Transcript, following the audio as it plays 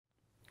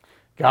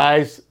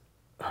Guys,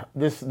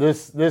 this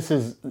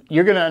is,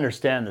 you're going to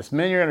understand this.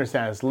 Men, you're going to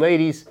understand this.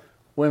 Ladies,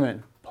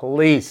 women,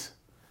 please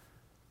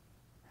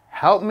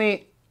help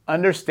me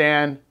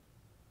understand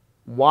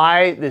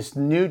why this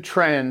new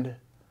trend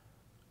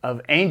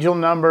of angel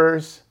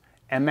numbers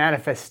and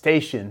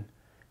manifestation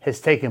has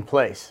taken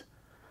place.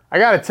 I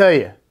got to tell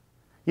you,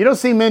 you don't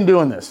see men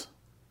doing this.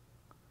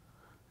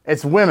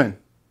 It's women,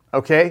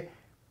 okay?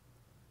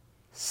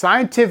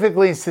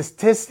 Scientifically and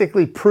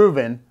statistically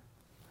proven,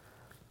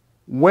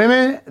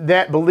 women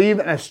that believe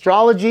in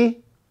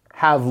astrology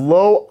have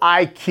low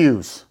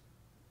IQs.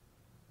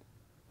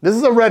 This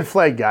is a red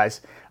flag,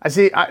 guys.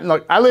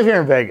 Look, I live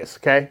here in Vegas,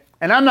 okay?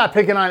 And I'm not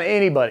picking on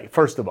anybody,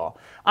 first of all.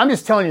 I'm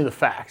just telling you the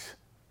facts.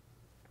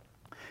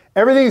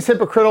 Everything is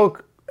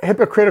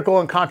hypocritical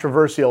and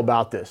controversial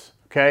about this,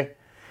 okay?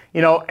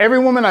 You know, every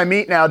woman I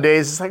meet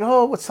nowadays is like,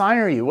 oh, what sign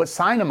are you? What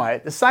sign am I?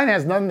 The sign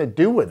has nothing to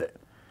do with it.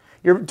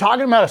 You're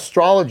talking about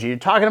astrology. You're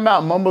talking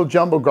about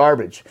mumbo-jumbo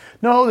garbage.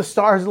 No, the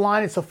stars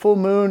align. It's a full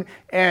moon.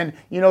 And,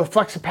 you know, the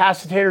flux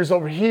capacitor is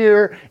over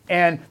here.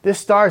 And this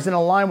star is in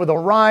a line with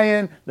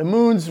Orion. The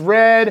moon's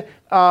red.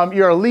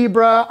 You're a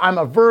Libra. I'm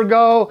a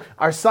Virgo.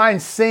 Our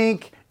signs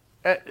sync.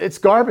 It's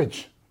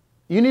garbage.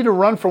 You need to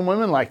run from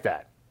women like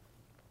that.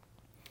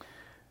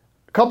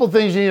 A couple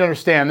things you need to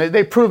understand.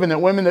 They've proven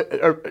that women,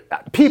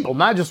 people,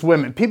 not just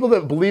women, people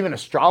that believe in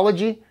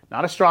astrology,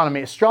 not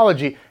astronomy,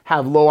 astrology,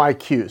 have low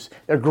IQs.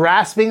 They're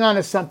grasping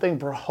onto something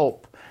for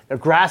hope. They're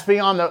grasping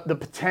on the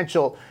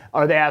potential,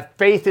 or they have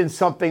faith in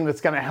something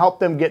that's going to help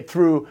them get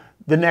through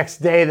the next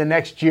day, the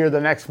next year, the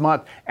next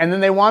month. And then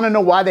they want to know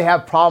why they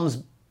have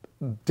problems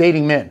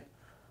dating men.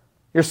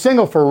 You're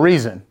single for a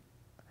reason,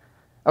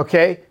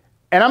 okay?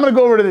 And I'm going to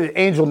go over to the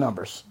angel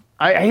numbers.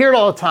 I hear it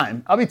all the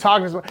time. I'll be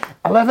talking to someone,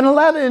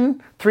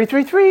 1111,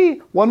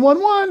 333,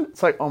 111.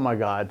 It's like, oh my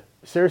God,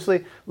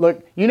 seriously?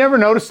 Look, you never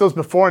noticed those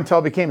before until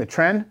it became a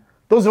trend.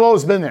 Those have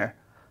always been there.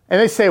 And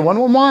they say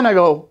 111, I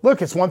go,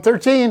 look, it's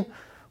 113.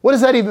 What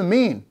does that even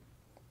mean?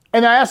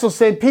 And I also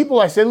say, people,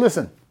 I say,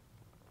 listen,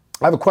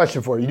 I have a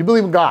question for you. Do you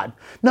believe in God?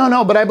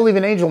 No, but I believe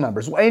in angel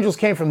numbers. Well, angels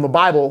came from the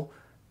Bible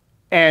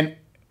and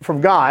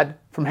from God,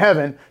 from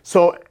heaven.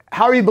 So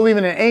how are you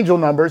believing in angel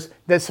numbers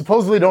that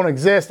supposedly don't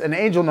exist, an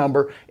angel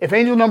number? If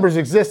angel numbers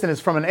exist and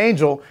it's from an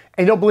angel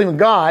and you don't believe in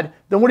God,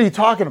 then what are you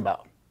talking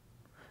about?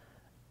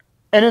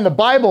 And in the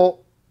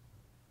Bible,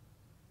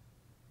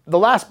 the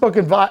last book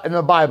in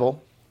the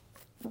Bible,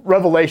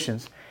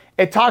 Revelations,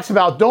 it talks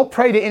about don't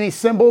pray to any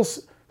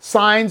symbols,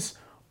 signs,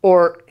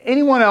 or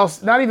anyone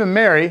else, not even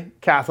Mary,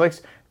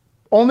 Catholics,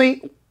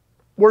 only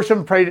worship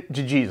and pray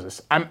to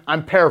Jesus.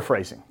 I'm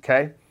paraphrasing,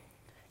 okay?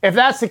 If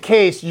that's the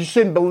case, you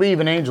shouldn't believe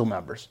in angel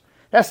numbers.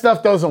 That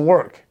stuff doesn't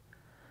work,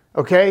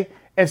 okay?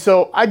 And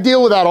so I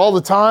deal with that all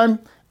the time,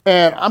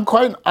 and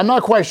I'm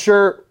not quite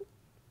sure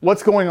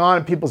what's going on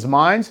in people's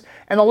minds.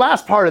 And the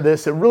last part of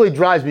this that really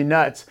drives me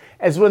nuts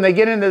is when they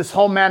get into this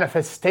whole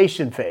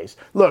manifestation phase.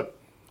 Look,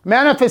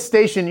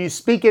 manifestation, you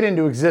speak it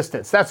into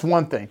existence. That's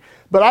one thing.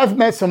 But I've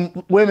met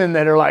some women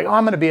that are like, oh,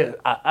 I'm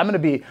going to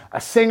be a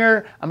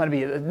singer. I'm going to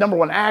be the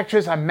 #1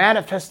 actress. I'm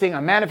manifesting.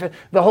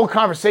 The whole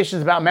conversation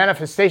is about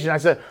manifestation. I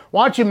said,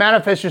 why don't you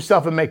manifest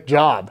yourself and make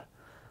job?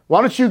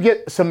 Why don't you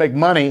make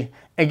money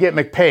and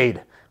get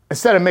paid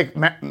instead of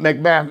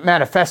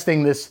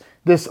manifesting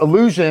this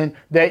illusion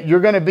that you're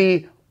going to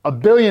be a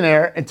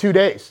billionaire in 2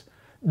 days?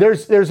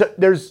 There's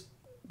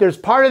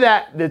part of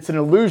that that's an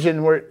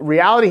illusion where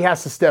reality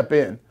has to step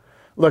in.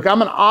 Look,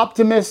 I'm an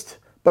optimist,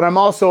 but I'm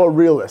also a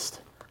realist.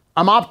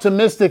 I'm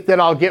optimistic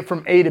that I'll get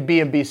from A to B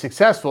and be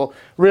successful.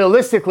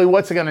 Realistically,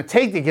 what's it going to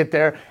take to get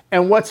there?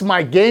 And what's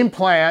my game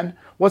plan?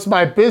 What's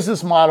my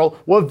business model?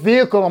 What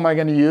vehicle am I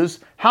going to use?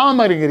 How am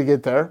I going to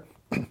get there?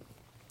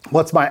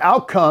 What's my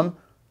outcome?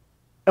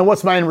 And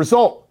what's my end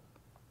result?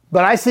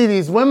 But I see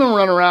these women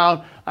run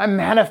around, I'm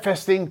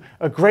manifesting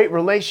a great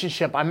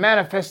relationship. I'm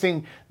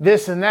manifesting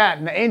this and that,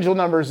 and the angel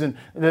numbers and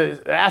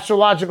the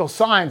astrological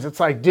signs.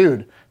 It's like,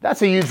 dude,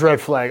 that's a huge red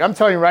flag. I'm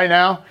telling you right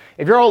now,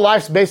 if your whole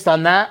life's based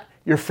on that,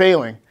 you're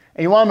failing.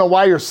 And you want to know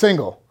why you're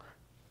single.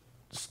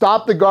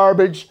 Stop the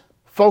garbage,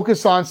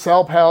 focus on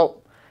self-help,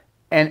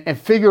 and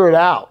figure it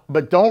out.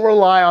 But don't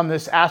rely on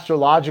this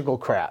astrological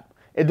crap.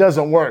 It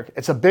doesn't work.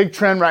 It's a big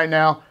trend right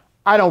now.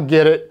 I don't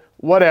get it.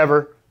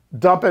 Whatever.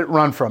 Dump it,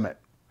 run from it.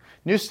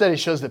 New study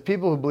shows that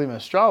people who believe in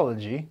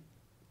astrology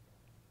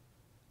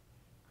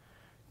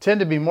tend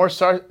to be more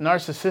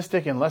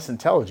narcissistic and less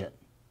intelligent.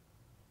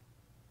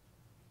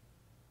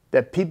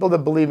 That people that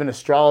believe in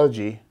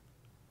astrology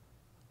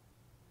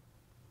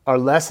are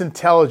less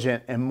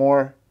intelligent and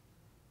more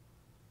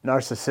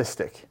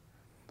narcissistic.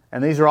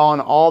 And these are all in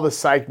all the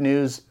psych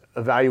news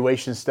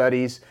evaluation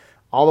studies,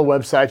 all the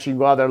websites. You can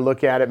go out there and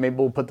look at it. Maybe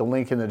we'll put the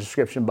link in the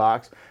description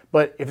box.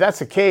 But if that's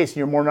the case,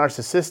 you're more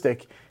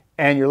narcissistic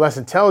and you're less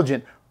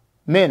intelligent,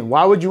 men,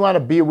 why would you want to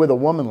be with a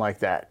woman like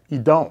that? You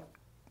don't.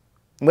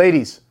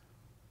 Ladies,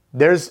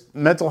 there's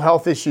mental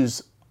health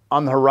issues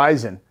on the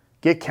horizon.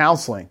 Get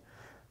counseling,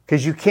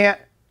 because you can't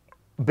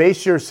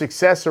base your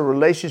success or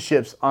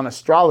relationships on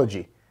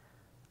astrology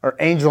or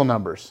angel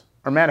numbers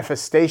or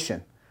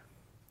manifestation.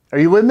 Are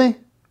you with me?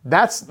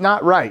 That's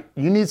not right.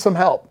 You need some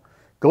help.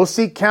 Go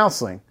seek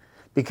counseling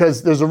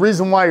because there's a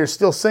reason why you're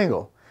still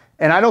single.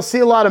 And I don't see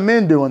a lot of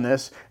men doing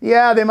this.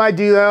 Yeah, they might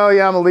do, oh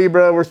yeah, I'm a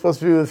Libra, we're supposed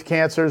to be with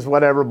cancers,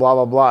 whatever, blah,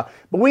 blah, blah.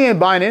 But we ain't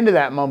buying into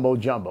that mumbo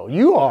jumbo.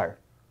 You are.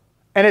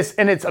 And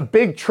it's a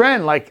big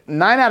trend. Like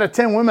 9 out of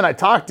 10 women I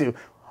talk to,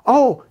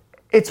 oh,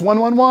 it's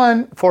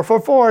 111,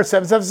 444,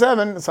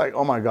 777. It's like,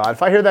 oh my God,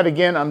 if I hear that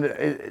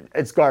again,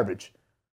 it's garbage.